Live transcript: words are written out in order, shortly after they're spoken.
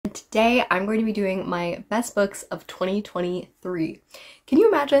Today I'm going to be doing my best books of 2023. Can you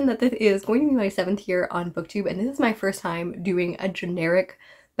imagine that this is going to be my 7th year on BookTube, and this is my first time doing a generic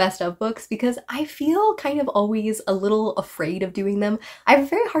best of books because I feel kind of always a little afraid of doing them. I have a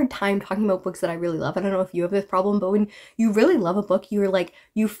very hard time talking about books that I really love. I don't know if you have this problem, but when you really love a book, you're like,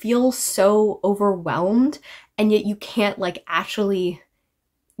 you feel so overwhelmed and yet you can't like actually,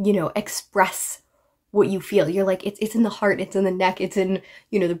 you know, express what you feel. You're like, it's in the heart, it's in the neck, it's in,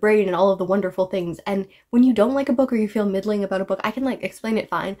 you know, the brain and all of the wonderful things. And when you don't like a book or you feel middling about a book, I can like explain it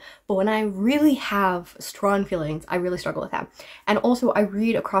fine. But when I really have strong feelings, I really struggle with that. And also I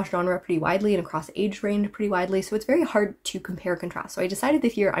read across genre pretty widely and across age range pretty widely. So it's very hard to compare and contrast. So I decided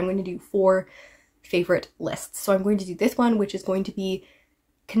this year I'm going to do 4 favorite lists. So I'm going to do this one, which is going to be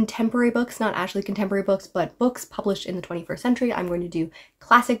contemporary books, not actually contemporary books, but books published in the 21st century. I'm going to do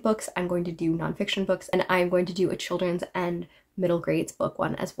classic books, I'm going to do nonfiction books, and I'm going to do a children's and middle grades book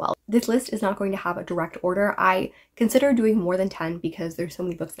one as well. This list is not going to have a direct order. I consider doing more than 10 because there's so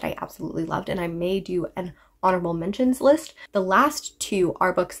many books that I absolutely loved, and I may do an honorable mentions list. The last 2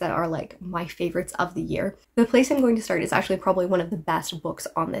 are books that are like my favorites of the year. The place I'm going to start is actually probably one of the best books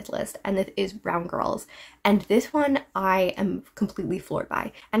on this list, and this is Brown Girls. And this one I am completely floored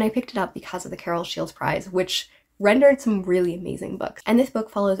by, and I picked it up because of the Carol Shields Prize, which rendered some really amazing books. And this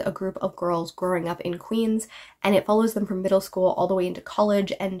book follows a group of girls growing up in Queens, and it follows them from middle school all the way into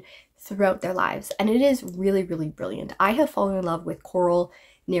college and throughout their lives. And it is really, really brilliant. I have fallen in love with choral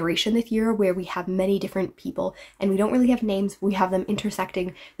narration this year, where we have many different people and we don't really have names, we have them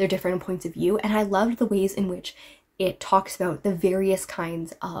intersecting their different points of view. And I loved the ways in which it talks about the various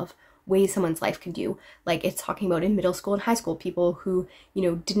kinds of ways someone's life can do. Like, it's talking about in middle school and high school, people who, you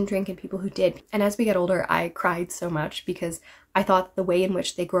know, didn't drink and people who did. And as we get older, I cried so much because I thought the way in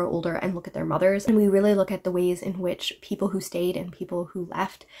which they grow older and look at their mothers, and we really look at the ways in which people who stayed and people who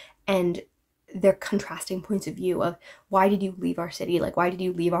left, and their contrasting points of view of why did you leave our city, like why did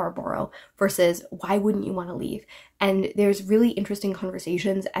you leave our borough versus why wouldn't you want to leave. And there's really interesting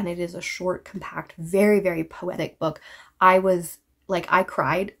conversations, and it is a short, compact, very, very poetic book. I was like, I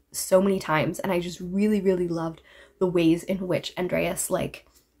cried so many times, and I just really, really loved the ways in which Andreades like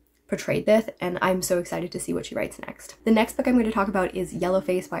portrayed this, and I'm so excited to see what she writes next. The next book I'm going to talk about is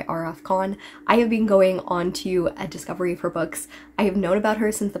Yellowface by R.F. Kuang. I have been going on to a discovery of her books. I have known about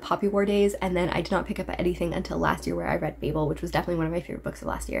her since the Poppy War days, and then I did not pick up anything until last year, where I read Babel, which was definitely one of my favorite books of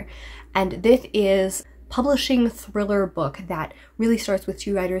last year. And this is publishing thriller book that really starts with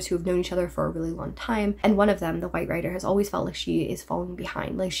 2 writers who have known each other for a really long time, and one of them, the white writer, has always felt like she is falling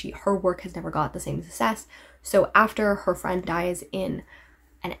behind, like her work has never got the same success. So after her friend dies in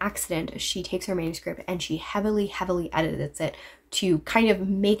an accident, she takes her manuscript and she heavily edits it to kind of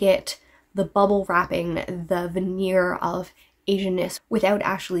make it the bubble wrapping, the veneer of Asianness, without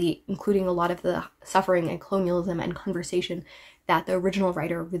actually including a lot of the suffering and colonialism and conversation that the original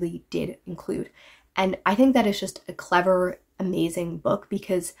writer really did include. And I think that is just a clever, amazing book,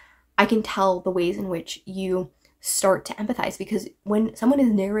 because I can tell the ways in which you start to empathize, because when someone is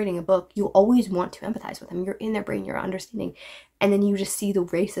narrating a book, you always want to empathize with them. You're in their brain, you're understanding, and then you just see the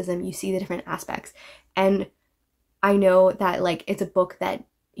racism, you see the different aspects. And I know that like it's a book that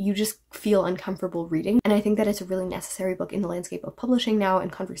you just feel uncomfortable reading, and I think that it's a really necessary book in the landscape of publishing now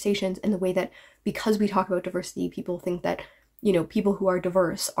and conversations, in the way that because we talk about diversity, people think that, you know, people who are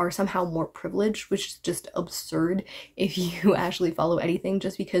diverse are somehow more privileged, which is just absurd if you actually follow anything.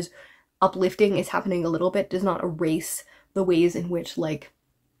 Just because uplifting is happening a little bit does not erase the ways in which like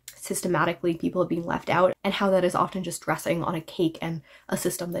systematically people are being left out, and how that is often just dressing on a cake and a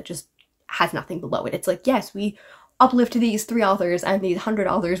system that just has nothing below it. It's like, yes, we uplift these 3 authors and these 100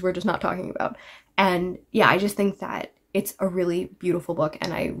 authors we're just not talking about. And yeah, I just think that it's a really beautiful book,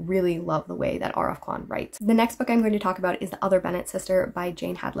 and I really love the way that R.F. Kuang writes. The next book I'm going to talk about is The Other Bennet Sister by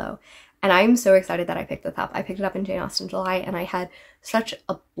Jane Hadlow. And I'm so excited that I picked this up. I picked it up in Jane Austen July, and I had such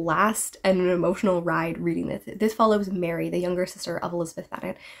a blast and an emotional ride reading this. This follows Mary, the younger sister of Elizabeth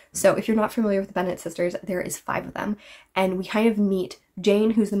Bennet. So if you're not familiar with the Bennet sisters, there is 5 of them. And we kind of meet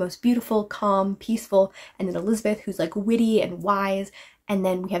Jane, who's the most beautiful, calm, peaceful, and then Elizabeth, who's like witty and wise. And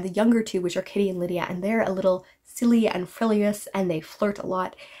then we have the younger 2, which are Kitty and Lydia, and they're a little silly and frivolous, and they flirt a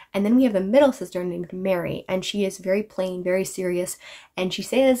lot. And then we have the middle sister named Mary, and she is very plain, very serious, and she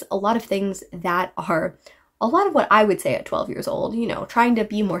says a lot of things that are a lot of what I would say at 12 years old, you know, trying to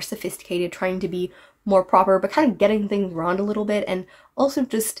be more sophisticated, trying to be more proper, but kind of getting things wrong a little bit, and also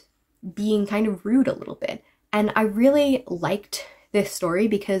just being kind of rude a little bit. And I really liked this story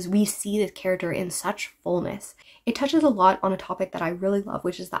because we see this character in such fullness. It touches a lot on a topic that I really love,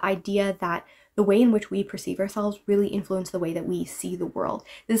 which is the idea that the way in which we perceive ourselves really influence the way that we see the world.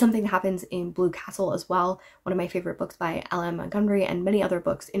 This is something that happens in Blue Castle as well, one of my favorite books by L.M. Montgomery, and many other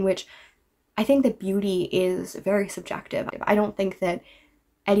books in which I think that beauty is very subjective. I don't think that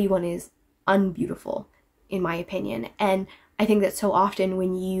anyone is unbeautiful, in my opinion, and I think that so often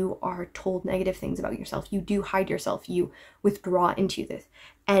when you are told negative things about yourself, you do hide yourself, you withdraw into this.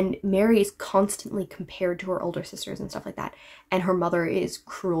 And Mary is constantly compared to her older sisters and stuff like that, and her mother is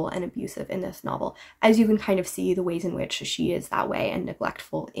cruel and abusive in this novel, as you can kind of see the ways in which she is that way and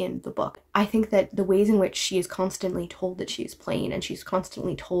neglectful in the book. I think that the ways in which she is constantly told that she's plain and she's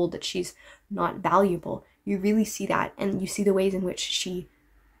constantly told that she's not valuable, you really see that, and you see the ways in which she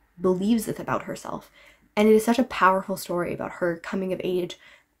believes this about herself. And it is such a powerful story about her coming of age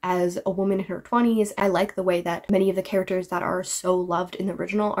as a woman in her 20s. I like the way that many of the characters that are so loved in the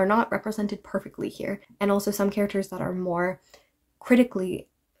original are not represented perfectly here. And also some characters that are more critically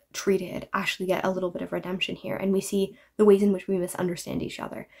treated actually get a little bit of redemption here. And we see the ways in which we misunderstand each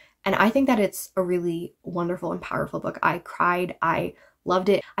other. And I think that it's a really wonderful and powerful book. I cried. I loved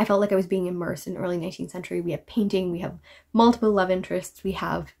it. I felt like I was being immersed in early 19th century. We have painting, we have multiple love interests, we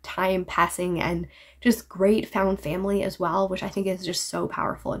have time passing, and just great found family as well, which I think is just so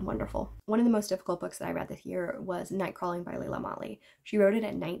powerful and wonderful. One of the most difficult books that I read this year was Nightcrawling by Leila Mottley. She wrote it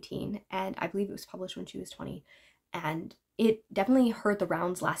at 19, and I believe it was published when she was 20, and it definitely heard the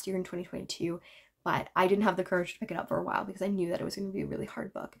rounds last year in 2022, but I didn't have the courage to pick it up for a while because I knew that it was going to be a really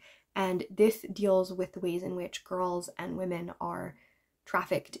hard book. And this deals with the ways in which girls and women are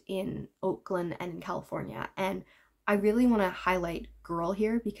trafficked in Oakland and in California, and I really want to highlight girl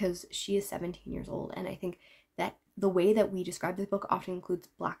here because she is 17 years old, and I think that the way that we describe this book often includes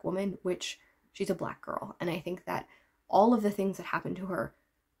black woman, which she's a black girl, and I think that all of the things that happen to her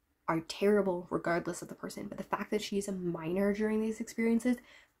are terrible regardless of the person, but the fact that she's a minor during these experiences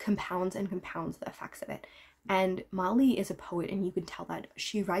compounds and compounds the effects of it. And Mottley is a poet, and you can tell that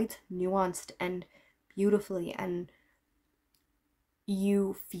she writes nuanced and beautifully, and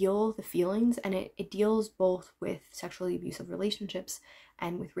you feel the feelings, and it deals both with sexually abusive relationships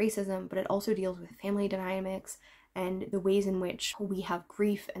and with racism, but it also deals with family dynamics and the ways in which we have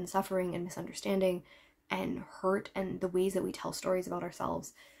grief and suffering and misunderstanding and hurt, and the ways that we tell stories about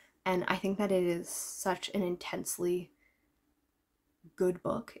ourselves. And I think that it is such an intensely good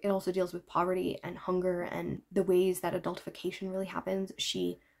book. It also deals with poverty and hunger and the ways that adultification really happens.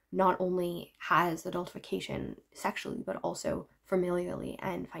 She not only has adultification sexually, but also familially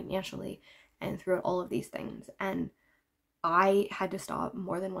and financially and throughout all of these things. And I had to stop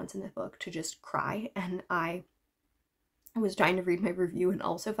more than once in this book to just cry, and I was trying to read my review and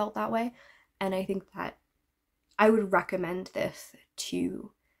also felt that way. And I think that I would recommend this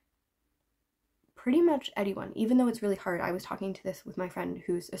to pretty much anyone, even though it's really hard. I was talking to this with my friend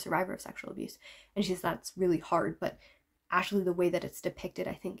who's a survivor of sexual abuse, and she says that's really hard, but actually the way that it's depicted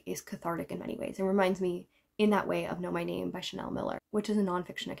I think is cathartic in many ways. It reminds me in that way of Know My Name by Chanel Miller, which is a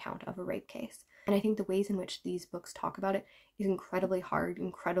nonfiction account of a rape case. And I think the ways in which these books talk about it is incredibly hard,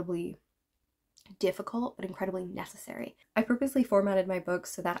 incredibly difficult, but incredibly necessary. I purposely formatted my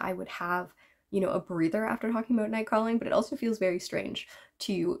books so that I would have, you know, a breather after talking about Nightcrawling, but it also feels very strange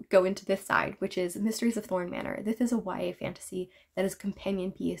to go into this side, which is Mysteries of Thorn Manor. This is a YA fantasy that is a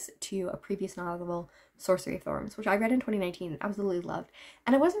companion piece to a previous novel, Sorcery of Thorns, which I read in 2019 and absolutely loved.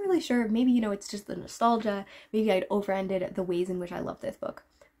 And I wasn't really sure, maybe, you know, it's just the nostalgia, maybe I'd over-ended the ways in which I love this book.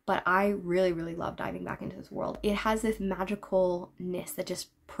 But I really, really love diving back into this world. It has this magicalness that just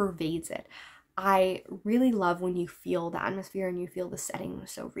pervades it. I really love when you feel the atmosphere and you feel the setting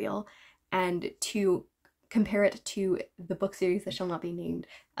so real. And to compare it to the book series that shall not be named,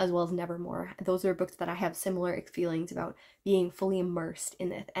 as well as Nevermore, those are books that I have similar feelings about being fully immersed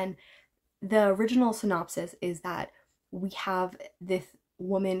in it. And the original synopsis is that we have this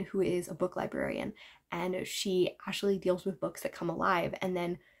woman who is a book librarian, and she actually deals with books that come alive, and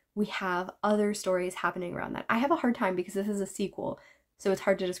then we have other stories happening around that. I have a hard time because this is a sequel, so it's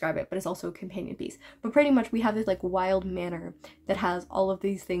hard to describe it, but it's also a companion piece. But pretty much we have this like wild manor that has all of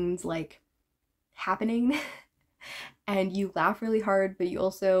these things like happening and you laugh really hard, but you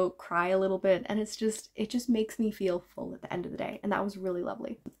also cry a little bit, and it just makes me feel full at the end of the day, and that was really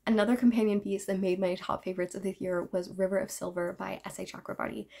lovely. Another companion piece that made my top favorites of the year was River of Silver by S.A.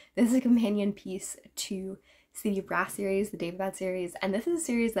 Chakraborty. This is a companion piece to City of Brass series, the David series, and this is a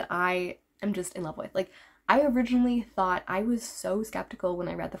series that I am just in love with. Like, I originally thought, I was so skeptical when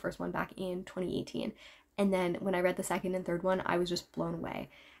I read the first one back in 2018, and then when I read the second and third one, I was just blown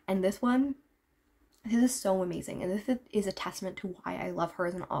away. And this is so amazing, and this is a testament to why I love her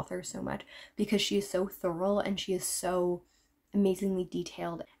as an author so much, because she is so thorough and she is so amazingly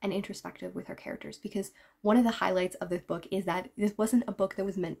detailed and introspective with her characters, because one of the highlights of this book is that this wasn't a book that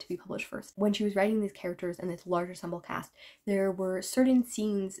was meant to be published first. When she was writing these characters and this large ensemble cast, there were certain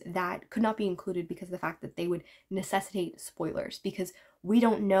scenes that could not be included because of the fact that they would necessitate spoilers, because we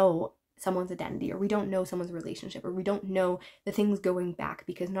don't know someone's identity, or we don't know someone's relationship, or we don't know the things going back,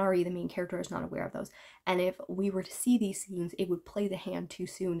 because Nari, the main character, is not aware of those. And if we were to see these scenes, it would play the hand too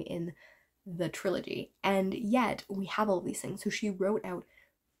soon in the trilogy. And yet we have all these things. So she wrote out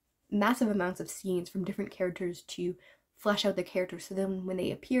massive amounts of scenes from different characters to flesh out the characters, so then when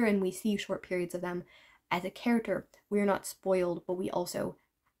they appear and we see short periods of them as a character, we are not spoiled, but we also,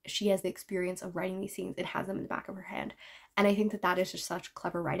 she has the experience of writing these scenes and has them in the back of her hand. And I think that that is just such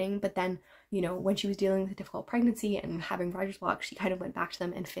clever writing. But then, you know, when she was dealing with a difficult pregnancy and having writer's block, she kind of went back to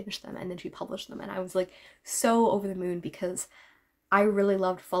them and finished them, and then she published them. And I was like so over the moon, because I really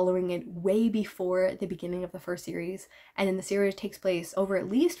loved following it way before the beginning of the first series. And then the series takes place over at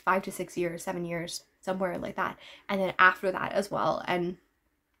least 5 to 6 years, 7 years, somewhere like that. And then after that as well. And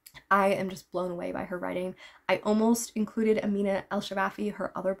I am just blown away by her writing. I almost included Amina al-Sirafi,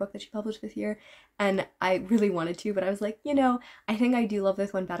 her other book that she published this year, and I really wanted to, but I was like, you know, I think I do love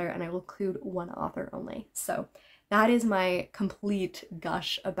this one better, and I will include one author only. So that is my complete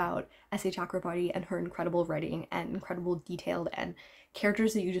gush about S.A. Chakraborty and her incredible writing and incredible detailed and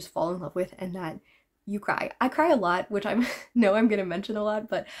characters that you just fall in love with and that you cry. I cry a lot, which I know I'm going to mention a lot,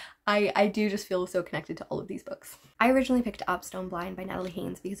 but I do just feel so connected to all of these books. I originally picked up Stone Blind by Natalie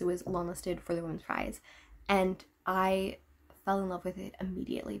Haynes because it was longlisted for the Women's Prize, and I fell in love with it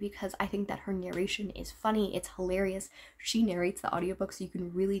immediately because I think that her narration is funny, it's hilarious. She narrates the audiobook, so you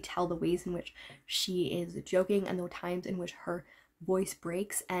can really tell the ways in which she is joking and the times in which her voice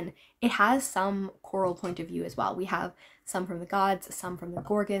breaks, and it has some choral point of view as well. We have some from the gods, some from the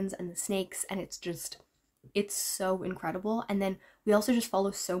gorgons and the snakes, and it's so incredible. And then we also just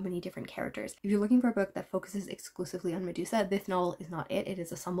follow so many different characters. If you're looking for a book that focuses exclusively on Medusa, this novel is not it. It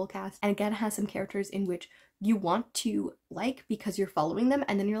is a ensemble cast, and again has some characters in which you want to like because you're following them,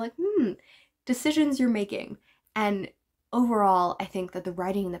 and then you're like, decisions you're making. And overall, I think that the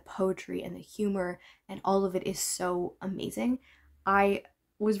writing and the poetry and the humor and all of it is so amazing. I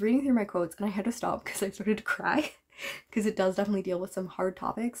was reading through my quotes and I had to stop because I started to cry because it does definitely deal with some hard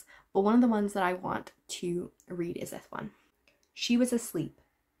topics, but one of the ones that I want to read is this one. She was asleep.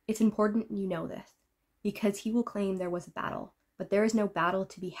 It's important you know this, because he will claim there was a battle, but there is no battle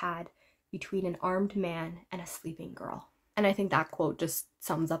to be had between an armed man and a sleeping girl. And I think that quote just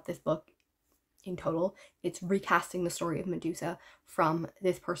sums up this book in total. It's recasting the story of Medusa from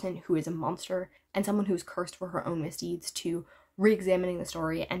this person who is a monster and someone who's cursed for her own misdeeds to re-examining the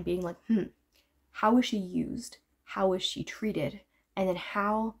story and being like, how was she used? How was she treated? And then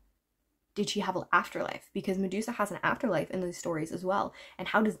how did she have an afterlife? Because Medusa has an afterlife in these stories as well. And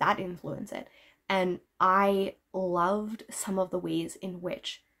how does that influence it? And I loved some of the ways in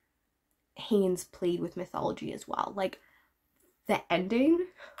which Haynes played with mythology as well. Like the ending,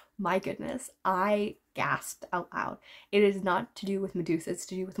 my goodness, I gasped out loud. It is not to do with Medusa, it's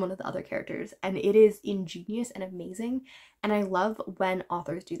to do with one of the other characters, and it is ingenious and amazing, and I love when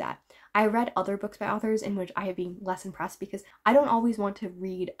authors do that. I read other books by authors in which I have been less impressed because I don't always want to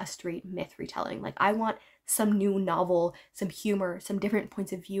read a straight myth retelling. Like, I want some new novel, some humor, some different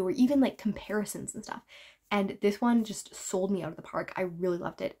points of view, or even like comparisons and stuff. And this one just sold me out of the park. I really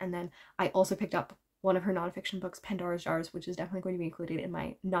loved it. And then I also picked up one of her nonfiction books, Pandora's Jars, which is definitely going to be included in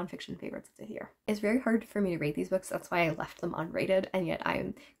my nonfiction favorites of the year. It's very hard for me to rate these books, that's why I left them unrated, and yet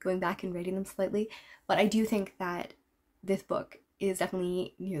I'm going back and rating them slightly. But I do think that this book is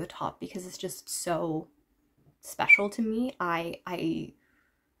definitely near the top because it's just so special to me. I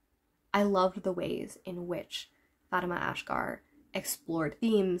loved the ways in which Fatimah Ashgar explored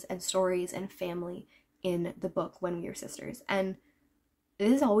themes and stories and family in the book When We Were Sisters. And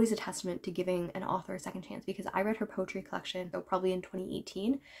this is always a testament to giving an author a second chance, because I read her poetry collection, so probably in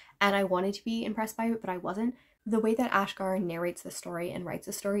 2018, and I wanted to be impressed by it, but I wasn't. The way that Ashgar narrates the story and writes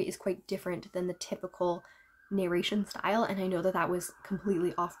the story is quite different than the typical narration style, and I know that that was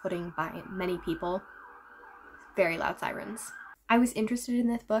completely off-putting by many people. Very loud sirens. I was interested in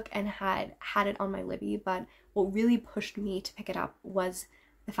this book and had it on my Libby, but what really pushed me to pick it up was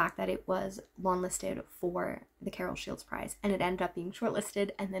the fact that it was longlisted for the Carol Shields Prize, and it ended up being shortlisted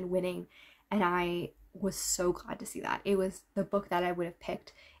and then winning, and I was so glad to see that. It was the book that I would have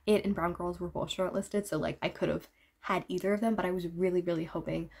picked. It and Brown Girls were both shortlisted, so like I could have had either of them, but I was really, really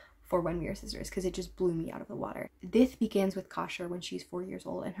hoping for When We Were Sisters because it just blew me out of the water. This begins with Kasha when she's 4 years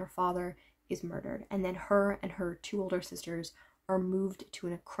old and her father is murdered, and then her and her two older sisters are moved to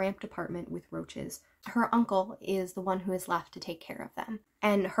a cramped apartment with roaches her uncle is the one who is left to take care of them.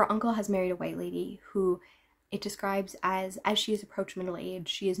 And her uncle has married a white lady who it describes as she has approached middle age,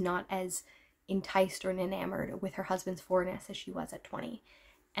 she is not as enticed or enamored with her husband's foreignness as she was at 20.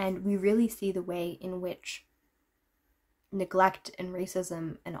 And we really see the way in which neglect and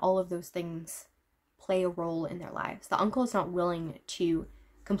racism and all of those things play a role in their lives. The uncle is not willing to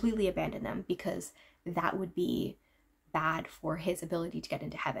completely abandon them because that would be bad for his ability to get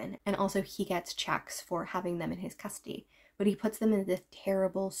into heaven. And also he gets checks for having them in his custody, but he puts them in this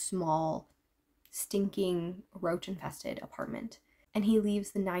terrible, small, stinking, roach-infested apartment. And he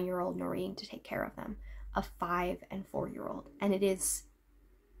leaves the 9-year-old Noreen to take care of them, a 5- and 4-year-old. And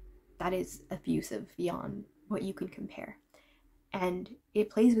that is abusive beyond what you can compare. And it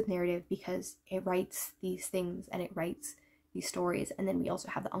plays with narrative because it writes these things and it writes these stories, and then we also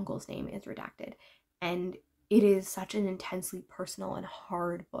have the uncle's name is redacted. And it is such an intensely personal and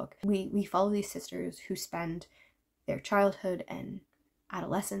hard book. We follow these sisters who spend their childhood and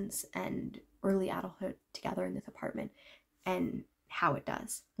adolescence and early adulthood together in this apartment, and how it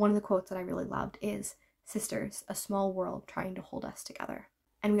does. One of the quotes that I really loved is, "Sisters, a small world trying to hold us together."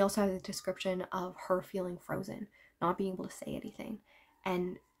 And we also have the description of her feeling frozen, not being able to say anything.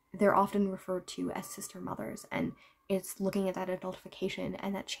 And they're often referred to as sister mothers, and it's looking at that adultification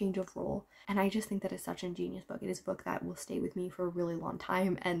and that change of role. And I just think that it's such an ingenious book. It is a book that will stay with me for a really long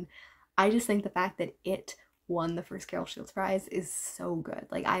time, and I just think the fact that it won the first Carol Shields Prize is so good.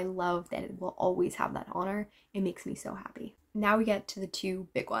 Like, I love that it will always have that honor. It makes me so happy. Now we get to the two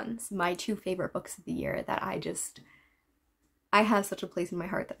big ones, my two favorite books of the year that I have such a place in my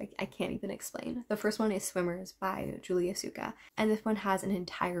heart that I can't even explain. The first one is Swimmers by Julie Otsuka, and this one has an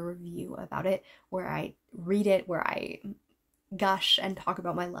entire review about it where I read it, where I gush and talk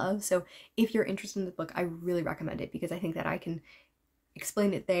about my love. So if you're interested in the book, I really recommend it because I think that I can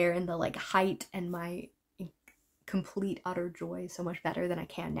explain it there in the like height and my complete utter joy so much better than I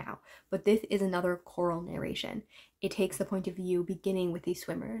can now. But this is another choral narration. It takes the point of view beginning with these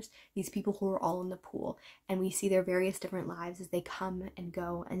swimmers, these people who are all in the pool, and we see their various different lives as they come and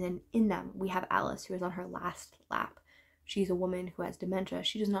go. And then in them we have Alice, who is on her last lap. She's a woman who has dementia.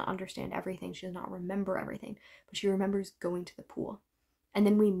 She does not understand everything. She does not remember everything, but she remembers going to the pool. And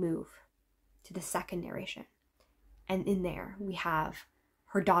then we move to the second narration, and in there we have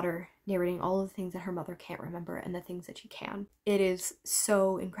her daughter narrating all of the things that her mother can't remember and the things that she can. It is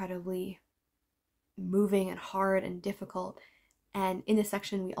so incredibly moving and hard and difficult. And in this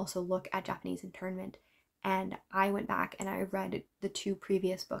section, we also look at Japanese internment. And I went back and I read the two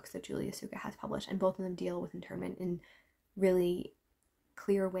previous books that Julie Otsuka has published, and both of them deal with internment in really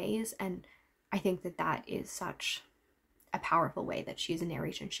clear ways. And I think that that is such a powerful way that she is a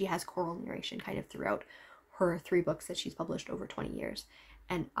narration. She has choral narration kind of throughout her 3 books that she's published over 20 years.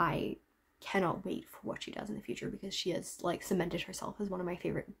 And I cannot wait for what she does in the future because she has like cemented herself as one of my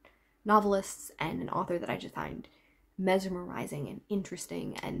favorite novelists and an author that I just find mesmerizing and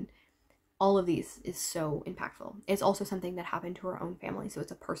interesting, and all of these is so impactful. It's also something that happened to her own family, so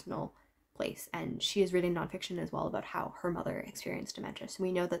it's a personal place, and she has written nonfiction as well about how her mother experienced dementia, so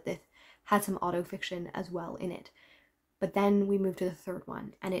we know that this had some autofiction as well in it. But then we move to the third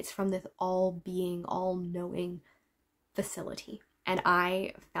one, and it's from this all-being, all-knowing facility. And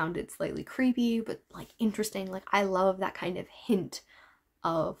I found it slightly creepy, but like interesting. Like, I love that kind of hint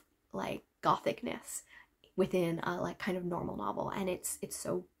of like gothicness within a like kind of normal novel, and it's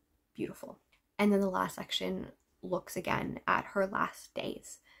so beautiful. And then the last section looks again at her last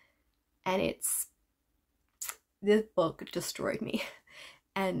days, and this book destroyed me.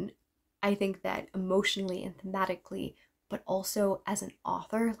 And I think that emotionally and thematically, but also as an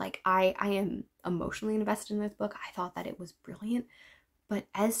author, like I am emotionally invested in this book. I thought that it was brilliant, but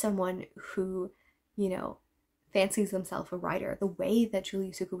as someone who, you know, fancies themselves a writer, the way that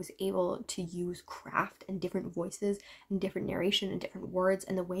Julie Otsuka was able to use craft and different voices and different narration and different words,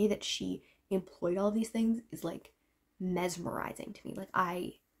 and the way that she employed all these things is like mesmerizing to me. Like,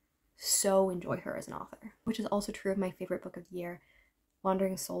 I so enjoy her as an author, which is also true of my favorite book of the year,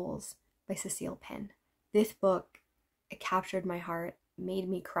 Wandering Souls by Cecile Penn. This book, it captured my heart, made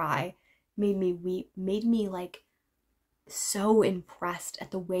me cry, made me weep, made me like so impressed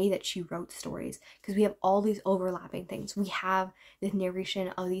at the way that she wrote stories, because we have all these overlapping things. We have this narration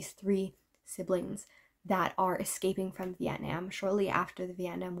of these 3 siblings that are escaping from Vietnam shortly after the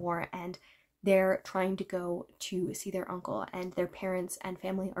Vietnam War, and they're trying to go to see their uncle, and their parents and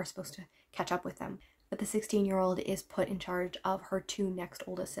family are supposed to catch up with them. But the 16-year-old is put in charge of her 2 next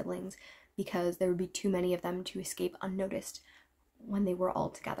oldest siblings because there would be too many of them to escape unnoticed when they were all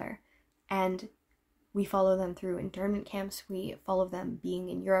together. And We follow them through internment camps, we follow them being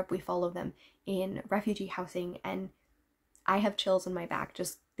in Europe, we follow them in refugee housing, and I have chills on my back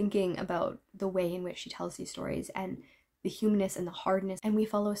just thinking about the way in which she tells these stories and the humanness and the hardness. And we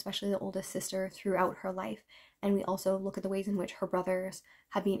follow especially the oldest sister throughout her life, and we also look at the ways in which her brothers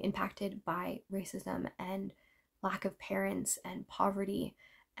have been impacted by racism and lack of parents and poverty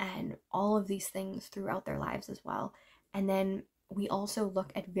and all of these things throughout their lives as well. And then we also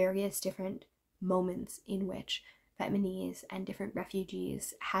look at various different moments in which Vietnamese and different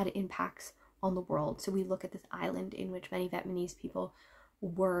refugees had impacts on the world. So we look at this island in which many Vietnamese people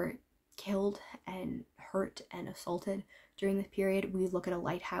were killed and hurt and assaulted during this period. We look at a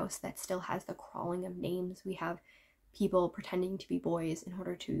lighthouse that still has the crawling of names. We have people pretending to be boys in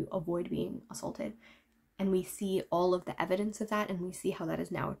order to avoid being assaulted. And we see all of the evidence of that, and we see how that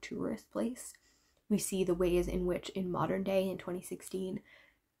is now a tourist place. We see the ways in which in modern day, in 2016,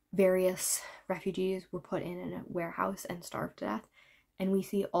 various refugees were put in a warehouse and starved to death. And we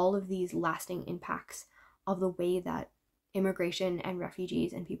see all of these lasting impacts of the way that immigration and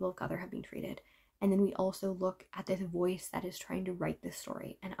refugees and people of color have been treated. And then we also look at this voice that is trying to write this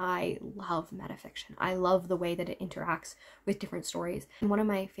story. And I love metafiction. I love the way that it interacts with different stories. And one of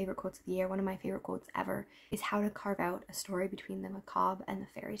my favorite quotes of the year, one of my favorite quotes ever, is how to carve out a story between the macabre and the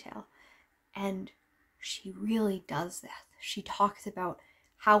fairy tale. And she really does this. She talks about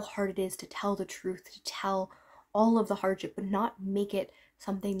how hard it is to tell the truth, to tell all of the hardship, but not make it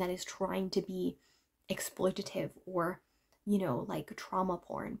something that is trying to be exploitative or, you know, like trauma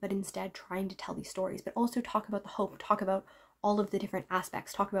porn, but instead trying to tell these stories, but also talk about the hope, talk about all of the different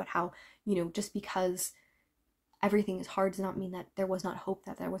aspects, talk about how, you know, just because everything is hard does not mean that there was not hope,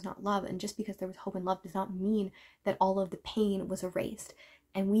 that there was not love, and just because there was hope and love does not mean that all of the pain was erased.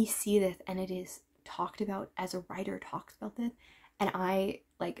 And we see this, and it is talked about as a writer talks about this, and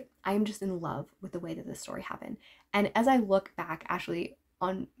I'm just in love with the way that this story happened. And as I look back actually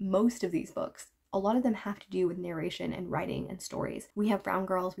on most of these books, a lot of them have to do with narration and writing and stories. We have Brown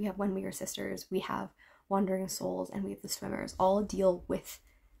Girls, we have When We Were Sisters, we have Wandering Souls, and we have The Swimmers, all deal with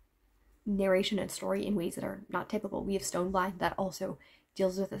narration and story in ways that are not typical. We have Stoneblind that also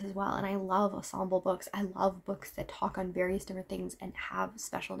deals with this as well. And I love ensemble books. I love books that talk on various different things and have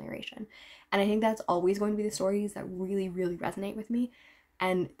special narration. And I think that's always going to be the stories that really, really resonate with me.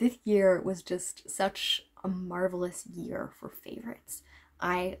 And this year was just such a marvelous year for favorites.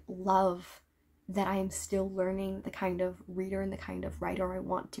 I love that I am still learning the kind of reader and the kind of writer I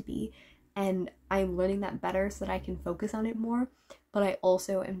want to be. And I'm learning that better so that I can focus on it more. But I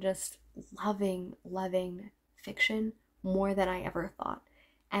also am just loving fiction more than I ever thought.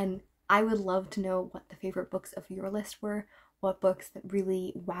 And I would love to know what the favorite books of your list were, what books that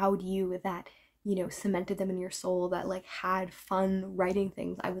really wowed you, that, you know, cemented them in your soul, that like had fun writing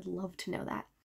things. I would love to know that.